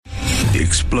the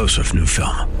explosive new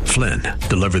film, Flynn,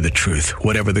 deliver the truth,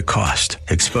 whatever the cost,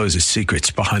 exposes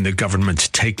secrets behind the government's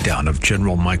takedown of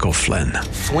General Michael Flynn.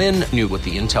 Flynn knew what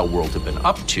the intel world had been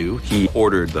up to. He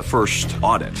ordered the first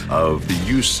audit of the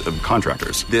use of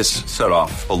contractors. This set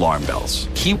off alarm bells.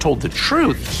 He told the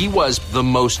truth. He was the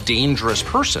most dangerous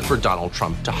person for Donald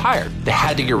Trump to hire. They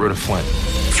had to get rid of Flynn.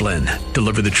 Flynn,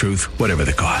 deliver the truth, whatever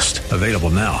the cost. Available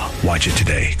now. Watch it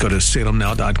today. Go to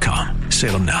salemnow.com.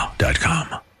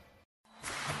 salemnow.com.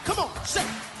 Come on, say,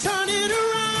 turn it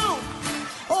around.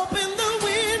 Open the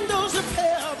windows of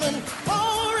heaven. Pour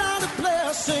out a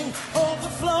blessing,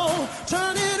 overflow.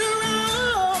 Turn it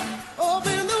around.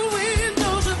 Open the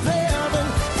windows of heaven.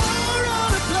 Pour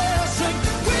out a blessing.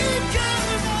 We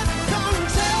cannot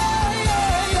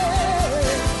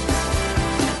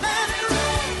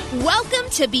contain. Welcome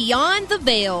to Beyond the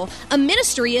Veil, a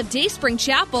ministry of Dayspring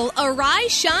Chapel.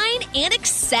 Arise, shine, and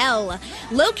excel.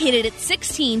 Located at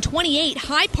 1628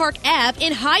 Hyde Park Ave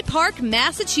in Hyde Park,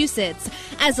 Massachusetts.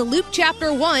 As Luke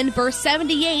chapter 1, verse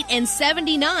 78 and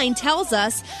 79 tells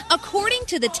us, according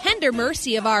to the tender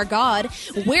mercy of our God,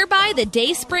 whereby the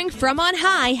dayspring from on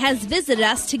high has visited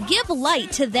us to give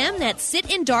light to them that sit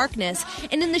in darkness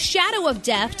and in the shadow of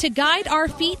death, to guide our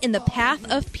feet in the path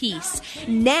of peace.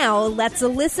 Now, let's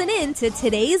listen in to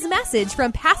today's message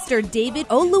from Pastor David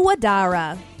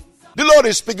Oluwadara. The Lord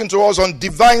is speaking to us on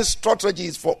divine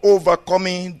strategies for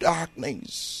overcoming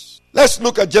darkness. Let's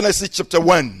look at Genesis chapter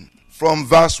 1 from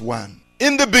verse 1.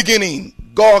 In the beginning,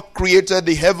 God created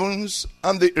the heavens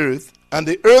and the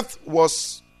earth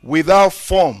was without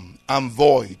form and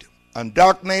void, and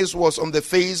darkness was on the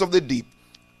face of the deep,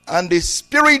 and the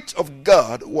Spirit of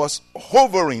God was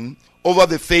hovering over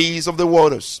the face of the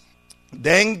waters.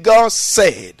 Then God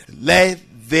said, "Let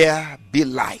there be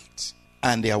light,"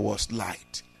 and there was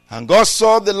light. And God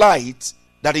saw the light,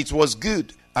 that it was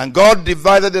good. And God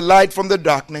divided the light from the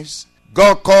darkness.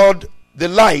 God called the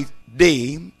light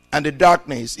day, and the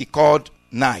darkness he called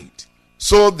night.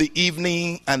 So the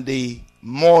evening and the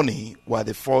morning were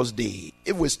the first day.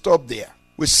 If we stop there,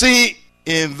 we see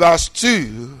in verse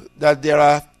 2 that there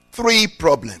are three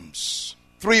problems.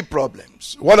 Three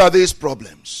problems. What are these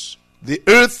problems? The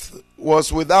earth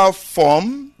was without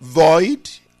form, void,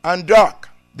 and dark.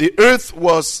 The earth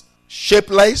was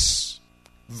shapeless,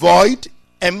 void,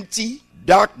 empty,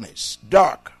 darkness,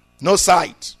 dark, no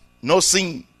sight, no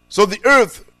scene. So the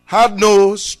earth had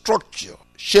no structure,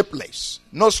 shapeless,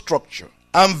 no structure,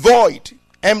 and void,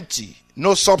 empty,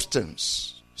 no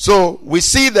substance. So we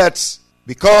see that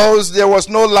because there was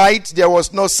no light, there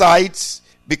was no sight,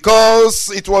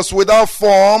 because it was without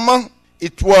form,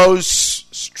 it was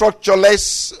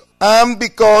structureless, and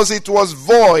because it was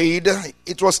void,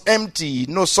 it was empty,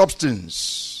 no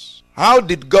substance. How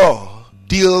did God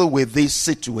deal with this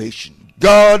situation?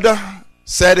 God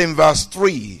said in verse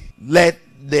 3, "Let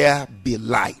there be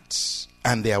light,"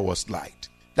 and there was light.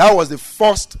 That was the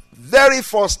very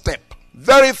first step,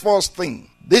 very first thing.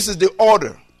 This is the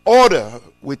order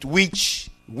with which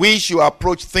we should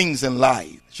approach things in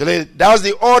life. Actually, that's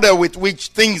the order with which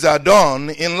things are done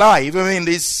in life, even in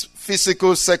this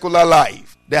physical, secular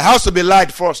life. There has to be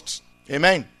light first.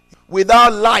 Amen.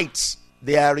 Without light,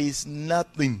 there is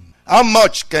nothing. How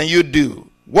much can you do?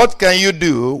 What can you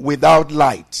do without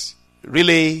light?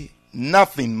 Really,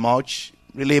 nothing much.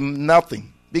 Really,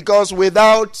 nothing. Because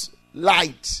without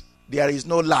light, there is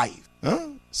no life.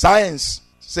 Science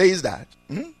says that.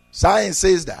 Science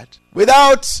says that.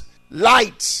 Without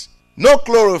light, no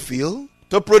chlorophyll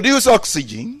to produce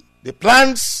oxygen. The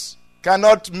plants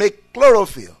cannot make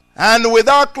chlorophyll. And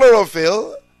without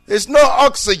chlorophyll, there's no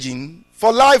oxygen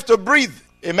for life to breathe.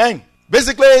 Amen.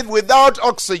 Basically, without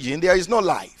oxygen, there is no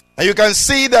life. And you can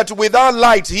see that without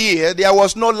light here, there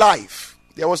was no life.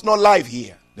 There was no life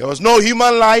here. There was no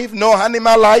human life, no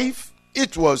animal life.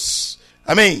 It was,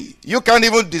 you can't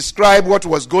even describe what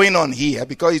was going on here,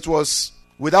 because it was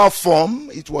without form,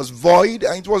 it was void,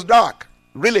 and it was dark.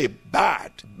 Really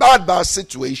bad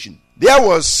situation. There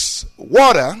was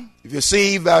water. If you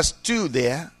see verse 2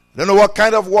 there, I don't know what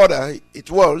kind of water it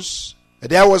was, but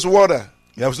there was water.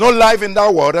 There was no life in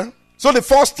that water. So the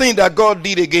first thing that God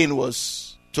did again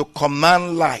was to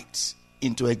command light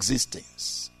into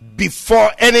existence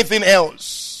before anything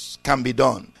else can be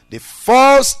done. The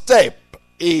first step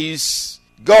is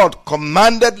God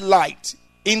commanded light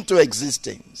into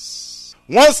existence.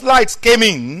 Once light came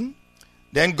in,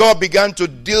 then God began to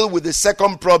deal with the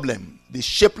second problem, the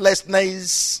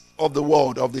shapelessness of the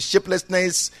world, of the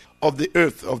shapelessness of the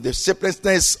earth, of the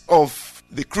shapelessness of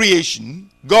the creation.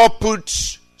 God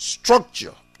put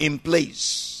structure in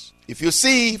place. If you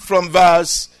see from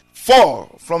verse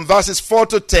 4, from verses 4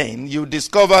 to 10, you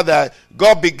discover that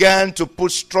God began to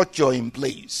put structure in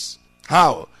place.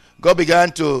 How? God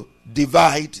began to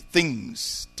divide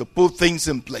things, to put things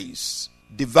in place.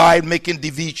 Divide, making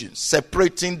divisions,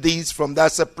 separating these from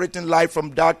that, separating light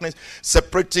from darkness,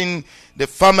 separating the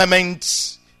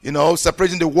firmament,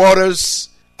 separating the waters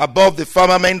above the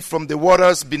firmament from the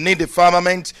waters beneath the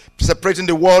firmament, separating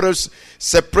the waters,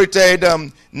 separated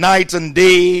night and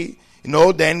day,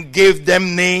 then gave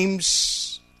them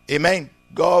names. Amen.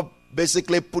 God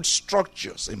basically put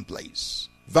structures in place.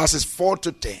 Verses 4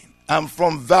 to 10. And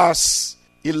from verses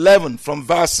 11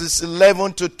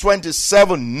 to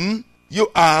 27,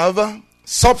 you have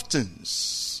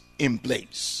substance in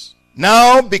place.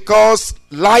 Now, because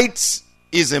light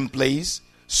is in place,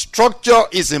 structure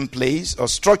is in place, or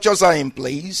structures are in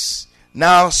place,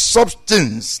 now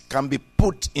substance can be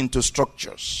put into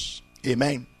structures.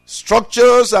 Amen.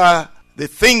 Structures are the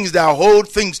things that hold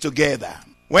things together.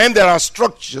 When there are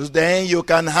structures, then you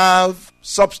can have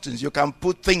substance. You can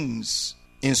put things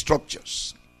in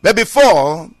structures. But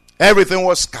before, everything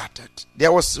was scattered.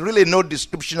 There was really no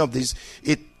description of this.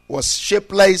 It was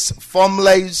shapeless,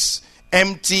 formless,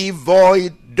 empty,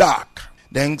 void, dark.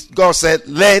 Then God said,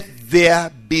 let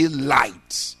there be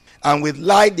light. And with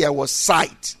light there was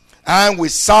sight. And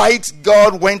with sight,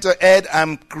 God went ahead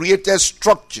and created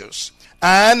structures.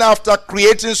 And after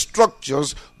creating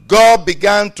structures, God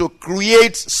began to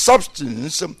create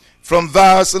substance. From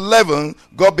verse 11,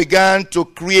 God began to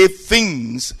create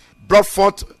things, brought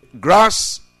forth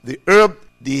grass, the herb,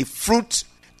 the fruit,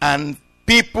 and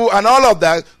people, and all of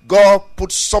that. God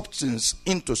put substance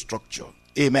into structure.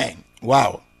 Amen.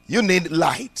 Wow. You need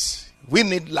light. We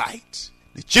need light.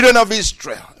 The children of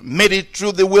Israel made it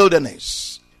through the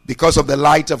wilderness because of the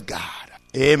light of God.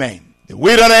 Amen. The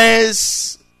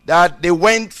wilderness that they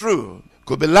went through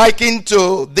could be likened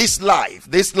to this life.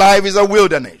 This life is a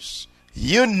wilderness.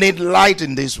 You need light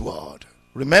in this world.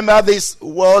 Remember, this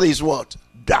world is what?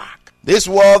 Dark. This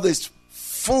world is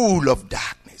full of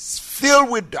darkness, filled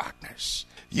with darkness.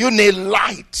 You need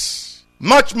light,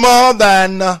 much more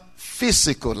than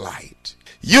physical light.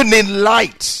 You need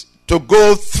light to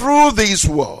go through this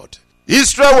world.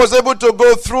 Israel was able to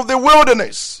go through the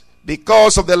wilderness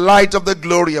because of the light of the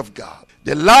glory of God.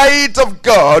 The light of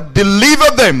God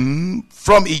delivered them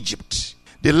from Egypt.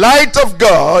 The light of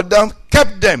God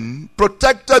kept them,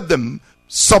 protected them,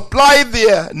 supplied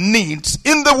their needs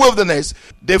in the wilderness.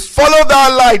 They followed that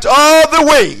light all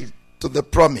the way to the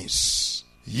promise.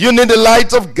 You need the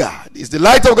light of God. It's the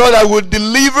light of God that will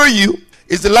deliver you.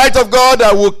 It's the light of God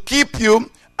that will keep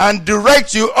you and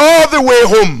direct you all the way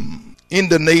home in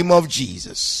the name of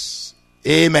Jesus.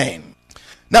 Amen.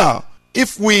 Now,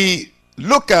 if we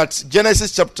look at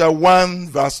Genesis chapter 1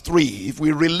 verse 3, if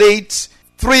we relate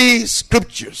three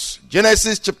scriptures,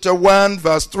 Genesis chapter 1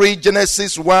 verse 3,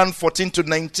 Genesis 1 14 to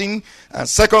 19, and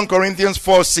 2 Corinthians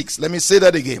 4 6. Let me say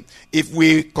that again. If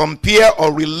we compare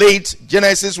or relate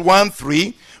Genesis 1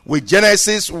 3 with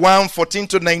Genesis 1 14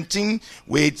 to 19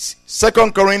 with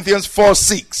 2 Corinthians 4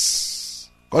 6,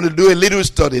 going to do a little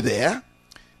study there.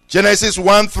 Genesis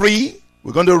 1 3,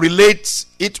 we're going to relate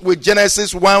it with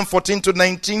Genesis 1 14 to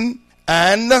 19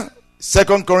 and 2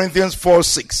 Corinthians 4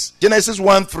 6. Genesis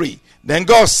 1 3. Then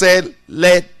God said,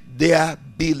 let there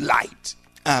be light.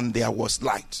 And there was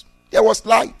light. There was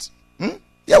light.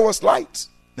 There was light.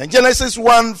 Then Genesis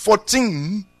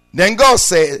 1:14. Then God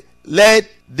said, let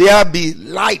there be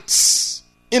lights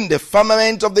in the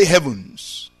firmament of the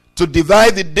heavens to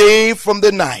divide the day from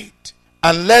the night.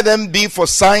 And let them be for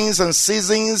signs and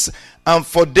seasons and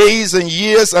for days and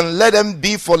years. And let them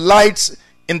be for lights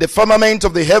in the firmament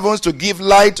of the heavens to give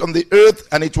light on the earth.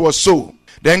 And it was so.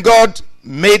 Then God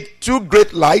made two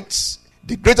great lights,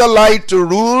 the greater light to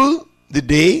rule the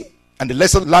day and the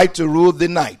lesser light to rule the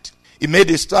night. He made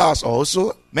the stars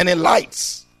also, many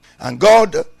lights, and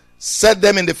God set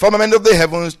them in the firmament of the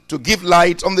heavens to give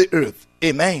light on the earth.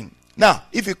 Amen. Now,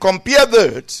 if you compare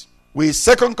that with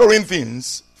 2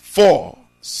 Corinthians 4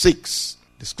 6,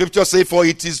 the scripture says, for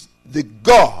it is the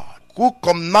God who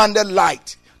commanded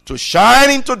light to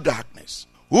shine into darkness,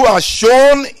 who has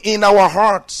shown in our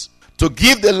hearts to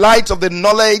give the light of the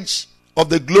knowledge of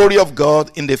the glory of God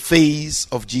in the face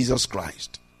of Jesus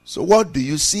Christ. So what do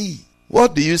you see?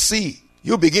 What do you see?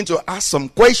 You begin to ask some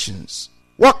questions.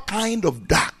 What kind of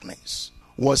darkness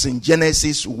was in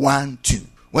Genesis 1:2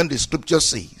 when the scripture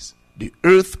says, the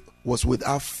earth was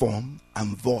without form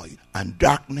and void, and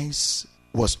darkness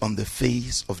was on the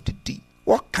face of the deep?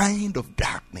 What kind of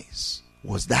darkness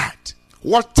was that?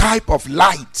 What type of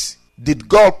light did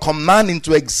God command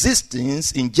into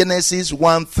existence in Genesis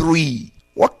 1:3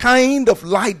 What kind of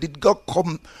light did God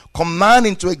command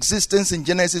into existence in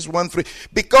Genesis 1:3?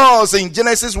 Because in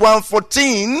Genesis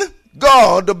 1:14,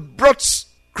 God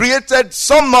created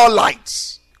some more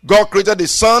lights. God created the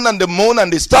sun and the moon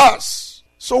and the stars.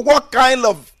 So what kind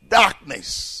of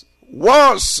darkness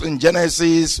was in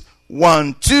Genesis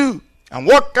 1:2? And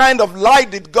what kind of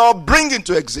light did God bring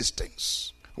into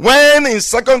existence? When in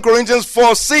 2 Corinthians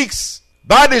 4:6,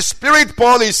 by the Spirit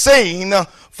Paul is saying,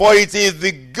 for it is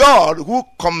the God who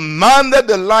commanded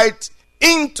light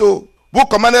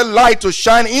to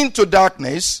shine into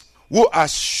darkness, who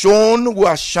has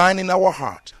shined in our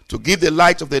heart to give the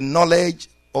light of the knowledge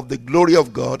of the glory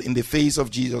of God in the face of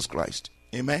Jesus Christ.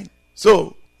 Amen.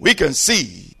 So we can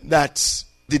see that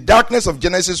the darkness of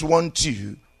Genesis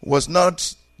 1:2 was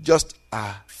not just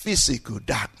a physical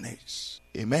darkness.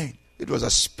 Amen. It was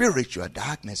a spiritual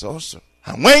darkness also.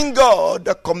 And when God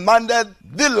commanded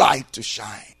the light to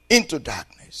shine into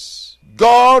darkness,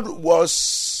 God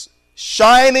was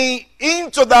shining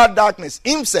into that darkness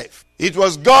himself. It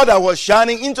was God that was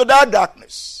shining into that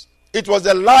darkness. It was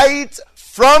the light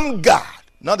from God,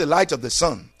 not the light of the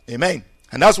sun. Amen.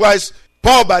 And that's why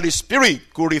Paul by the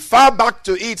Spirit could refer back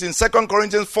to it in 2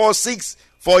 Corinthians 4:6.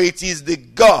 For it is the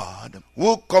God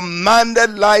who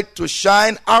commanded light to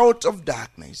shine out of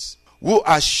darkness, who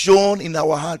has shone in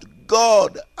our heart.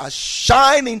 God has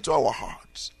shined into our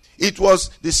hearts. It was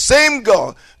the same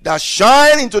God that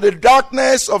shined into the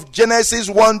darkness of Genesis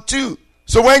 1:2.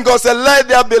 So when God said, let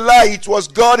there be light, it was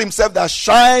God himself that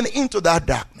shined into that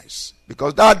darkness.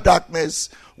 Because that darkness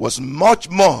was much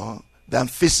more than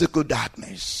physical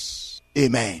darkness.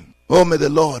 Amen. Oh, may the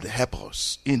Lord help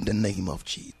us in the name of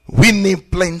Jesus. We need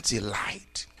plenty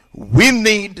light. We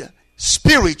need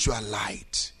spiritual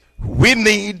light. We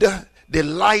need the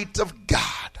light of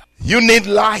God. You need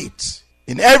light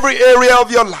in every area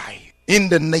of your life in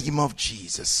the name of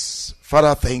Jesus.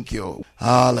 Father, thank you.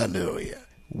 Hallelujah.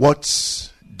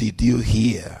 What did you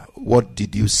hear? What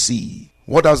did you see?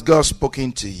 What has God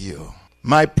spoken to you?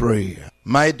 My prayer,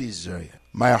 my desire,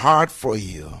 my heart for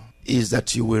you is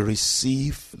that you will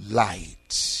receive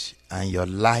light and your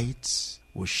light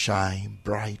will shine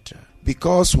brighter.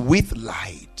 Because with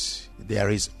light there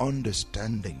is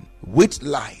understanding. With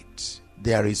light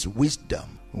there is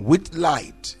wisdom. With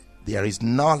light there is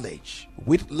knowledge.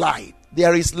 With light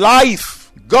there is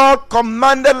life. God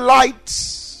commanded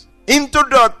light into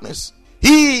darkness.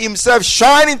 He himself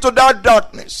shined into that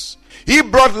darkness. He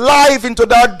brought life into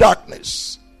that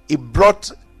darkness. He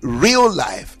brought real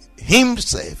life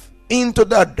himself into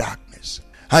that darkness.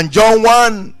 And John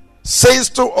 1 says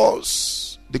to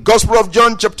us, the Gospel of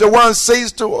John chapter 1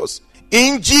 says to us,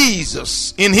 in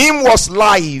Jesus, in him was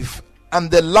life,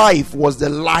 and the life was the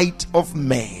light of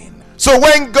man. So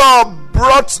when God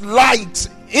brought light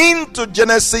into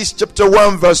Genesis chapter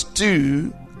 1 verse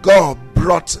 2, God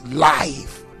brought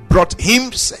life, brought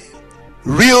himself,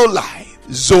 real life,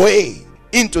 Zoe,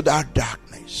 into that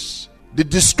darkness. The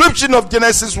description of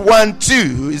Genesis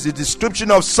 1:2 is the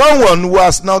description of someone who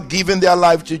has not given their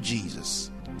life to Jesus.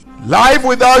 Life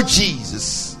without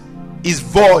Jesus is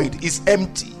void, is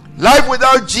empty. Life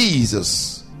without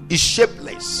Jesus is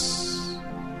shapeless,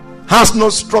 has no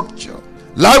structure.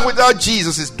 Life without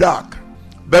Jesus is dark.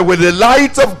 But with the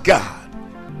light of God,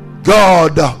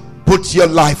 God put your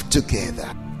life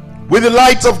together. With the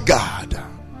light of God,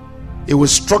 it will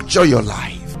structure your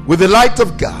life. With the light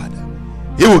of God,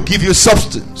 it will give you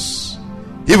substance.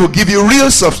 It will give you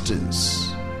real substance.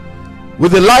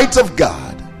 With the light of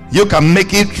God, you can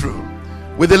make it through.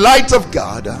 With the light of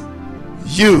God,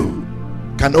 you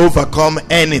can overcome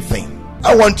anything.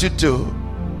 I want you to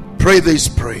pray this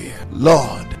prayer.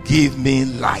 Lord, give me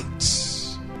light.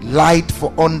 Light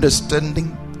for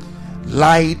understanding,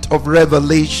 light of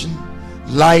revelation,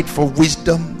 light for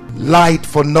wisdom, light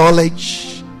for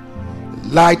knowledge,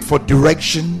 light for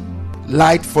direction,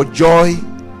 light for joy,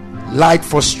 light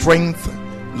for strength.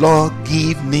 Lord,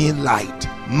 give me light,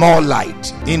 more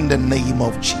light in the name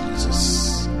of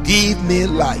Jesus. Give me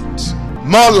light,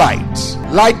 more light.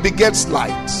 Light begets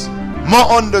light.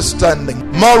 More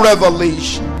understanding, more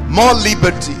revelation, more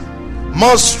liberty,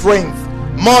 more strength,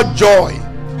 more joy,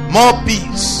 more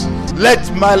peace.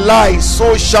 Let my light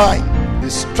so shine. The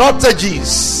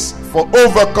strategies for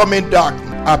overcoming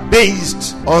darkness are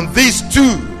based on these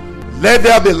two. Let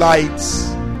there be light,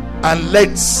 and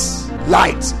let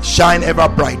light shine ever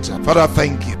brighter. Father,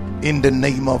 thank you in the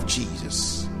name of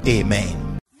Jesus. Amen.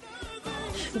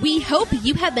 We hope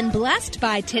you have been blessed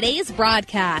by today's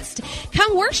broadcast.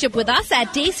 Come worship with us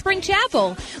at Dayspring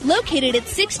Chapel, located at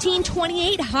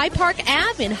 1628 High Park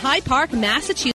Ave in High Park, Massachusetts.